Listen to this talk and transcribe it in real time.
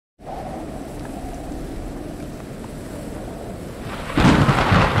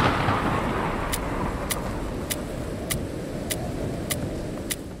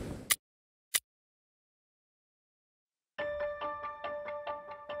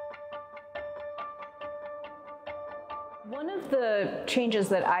One of the changes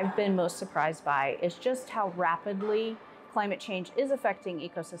that I've been most surprised by is just how rapidly climate change is affecting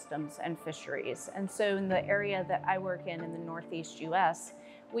ecosystems and fisheries. And so in the area that I work in the Northeast US,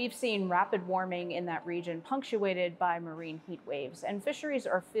 we've seen rapid warming in that region punctuated by marine heat waves. And fisheries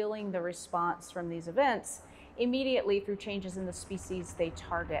are feeling the response from these events immediately through changes in the species they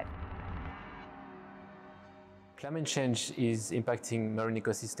target. Climate change is impacting marine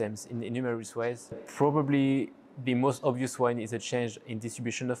ecosystems in numerous ways. Probably the most obvious one is a change in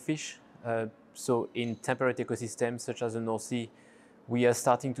distribution of fish. So in temperate ecosystems such as the North Sea, we are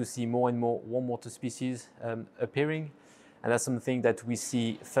starting to see more and more warm water species appearing. And that's something that we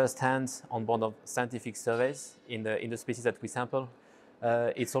see firsthand on board of scientific surveys in the species that we sample.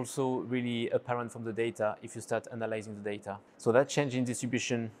 It's also really apparent from the data if you start analyzing the data. So that change in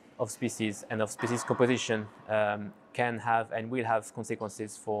distribution of species and of species composition can have and will have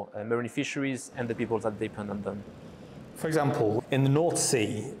consequences for marine fisheries and the people that depend on them. For example, in the North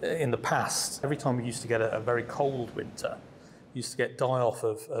Sea, in the past, every time we used to get a very cold winter, we used to get die-off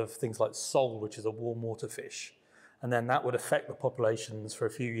of things like sole, which is a warm water fish. And then that would affect the populations for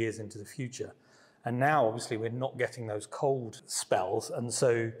a few years into the future. And now, obviously, we're not getting those cold spells. And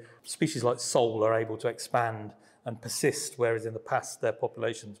so species like sole are able to expand and persist, whereas in the past, their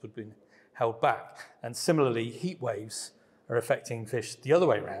populations would have been held back. And similarly, heat waves are affecting fish the other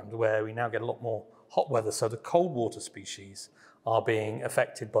way around, where we now get a lot more hot weather. So the cold water species are being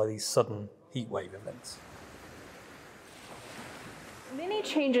affected by these sudden heat wave events. Many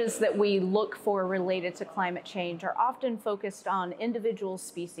changes that we look for related to climate change are often focused on individual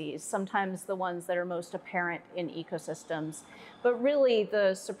species, sometimes the ones that are most apparent in ecosystems. But really,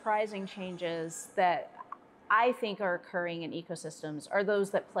 the surprising changes that I think are occurring in ecosystems are those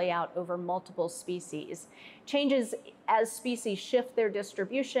that play out over multiple species. Changes as species shift their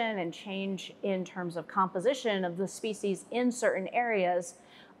distribution and change in terms of composition of the species in certain areas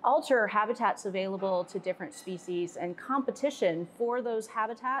alter habitats available to different species and competition for those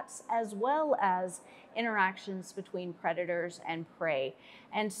habitats, as well as interactions between predators and prey.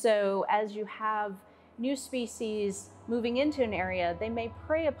 And so as you have new species moving into an area, they may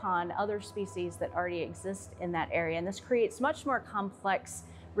prey upon other species that already exist in that area. And this creates much more complex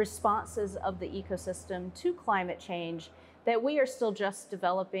responses of the ecosystem to climate change that we are still just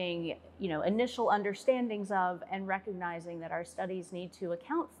developing, initial understandings of and recognizing that our studies need to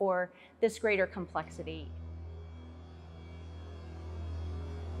account for this greater complexity.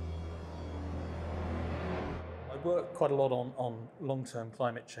 I work quite a lot on long-term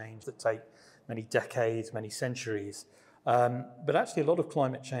climate change that take many decades, many centuries. But actually a lot of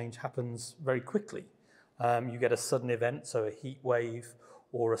climate change happens very quickly. You get a sudden event, so a heat wave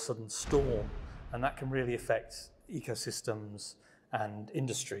or a sudden storm, and that can really affect ecosystems and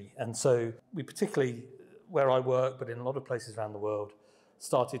industry. And so we particularly, where I work, but in a lot of places around the world,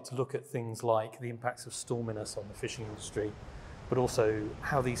 started to look at things like the impacts of storminess on the fishing industry, but also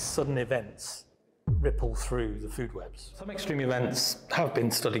how these sudden events ripple through the food webs. Some extreme events have been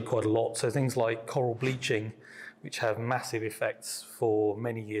studied quite a lot, so things like coral bleaching, which have massive effects for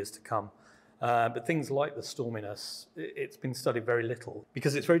many years to come. But things like the storminess, it's been studied very little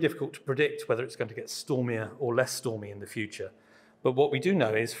because it's very difficult to predict whether it's going to get stormier or less stormy in the future. But what we do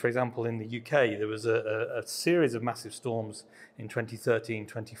know is, for example, in the UK, there was a series of massive storms in 2013,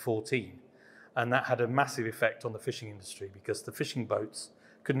 2014, and that had a massive effect on the fishing industry because the fishing boats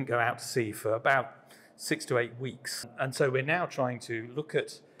couldn't go out to sea for about 6 to 8 weeks. And so we're now trying to look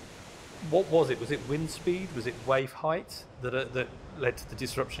at what was it? Was it wind speed? Was it wave height that led to the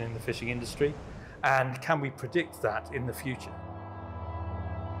disruption in the fishing industry? And can we predict that in the future?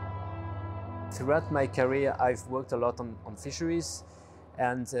 Throughout my career, I've worked a lot on fisheries,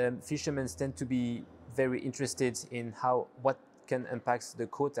 and fishermen tend to be very interested in what can impact the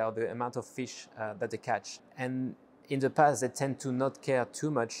quota or the amount of fish that they catch. And in the past, they tend to not care too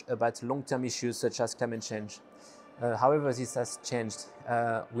much about long-term issues such as climate change. However, this has changed.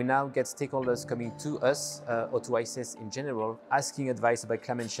 We now get stakeholders coming to us, or to ICES in general, asking advice about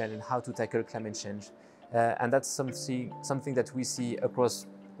climate change and how to tackle climate change. And that's something that we see across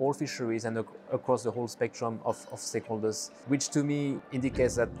all fisheries and across the whole spectrum of stakeholders, which to me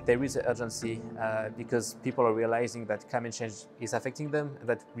indicates that there is an urgency because people are realizing that climate change is affecting them and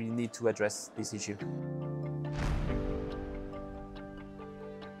that we need to address this issue.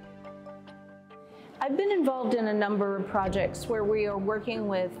 I've been involved in a number of projects where we are working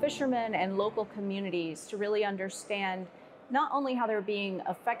with fishermen and local communities to really understand not only how they're being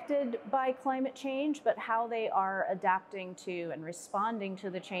affected by climate change, but how they are adapting to and responding to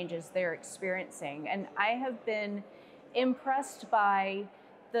the changes they're experiencing. And I have been impressed by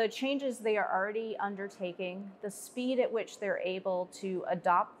the changes they are already undertaking, the speed at which they're able to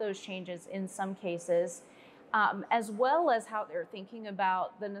adopt those changes in some cases, as well as how they're thinking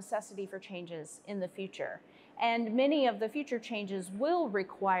about the necessity for changes in the future. And many of the future changes will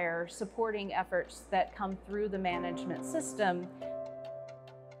require supporting efforts that come through the management system.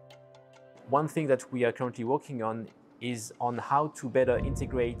 One thing that we are currently working on is on how to better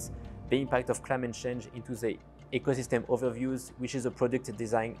integrate the impact of climate change into the ecosystem overviews, which is a product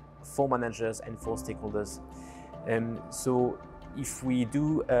designed for managers and for stakeholders. So if we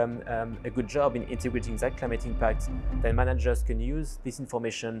do a good job in integrating that climate impact, then managers can use this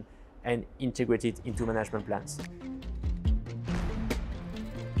information and integrate it into management plans.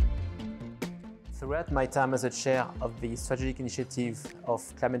 Throughout my time as a chair of the strategic initiative of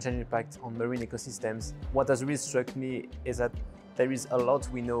climate change impact on marine ecosystems, what has really struck me is that there is a lot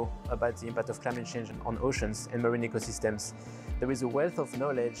we know about the impact of climate change on oceans and marine ecosystems. There is a wealth of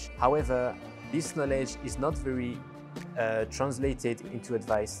knowledge. However, this knowledge is not very translated into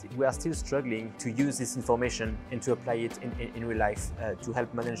advice. We are still struggling to use this information and to apply it in real life to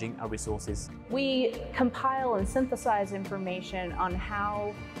help managing our resources. We compile and synthesize information on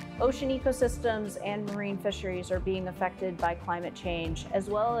how ocean ecosystems and marine fisheries are being affected by climate change, as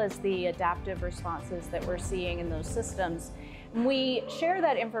well as the adaptive responses that we're seeing in those systems. We share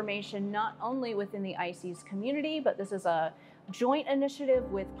that information not only within the ICES community, but this is a joint initiative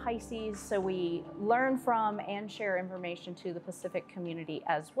with Pisces, so we learn from and share information to the Pacific community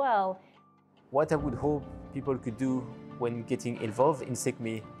as well. What I would hope people could do when getting involved in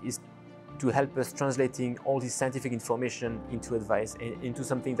SECME is to help us translating all this scientific information into advice and into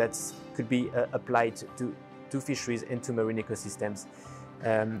something that could be applied to fisheries and to marine ecosystems.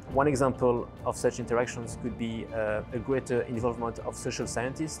 One example of such interactions could be a greater involvement of social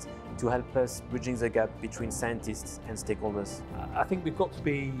scientists to help us bridging the gap between scientists and stakeholders. I think we've got to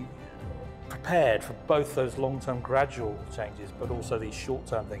be prepared for both those long-term gradual changes, but also these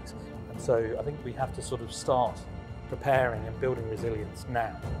short-term things. And so I think we have to sort of start preparing and building resilience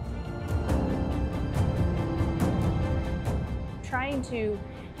now. Trying to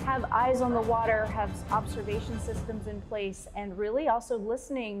have eyes on the water, have observation systems in place, and really also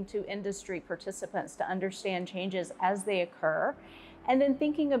listening to industry participants to understand changes as they occur, and then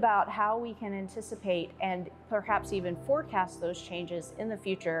thinking about how we can anticipate and perhaps even forecast those changes in the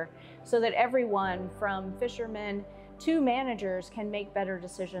future so that everyone from fishermen to managers can make better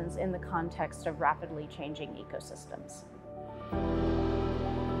decisions in the context of rapidly changing ecosystems.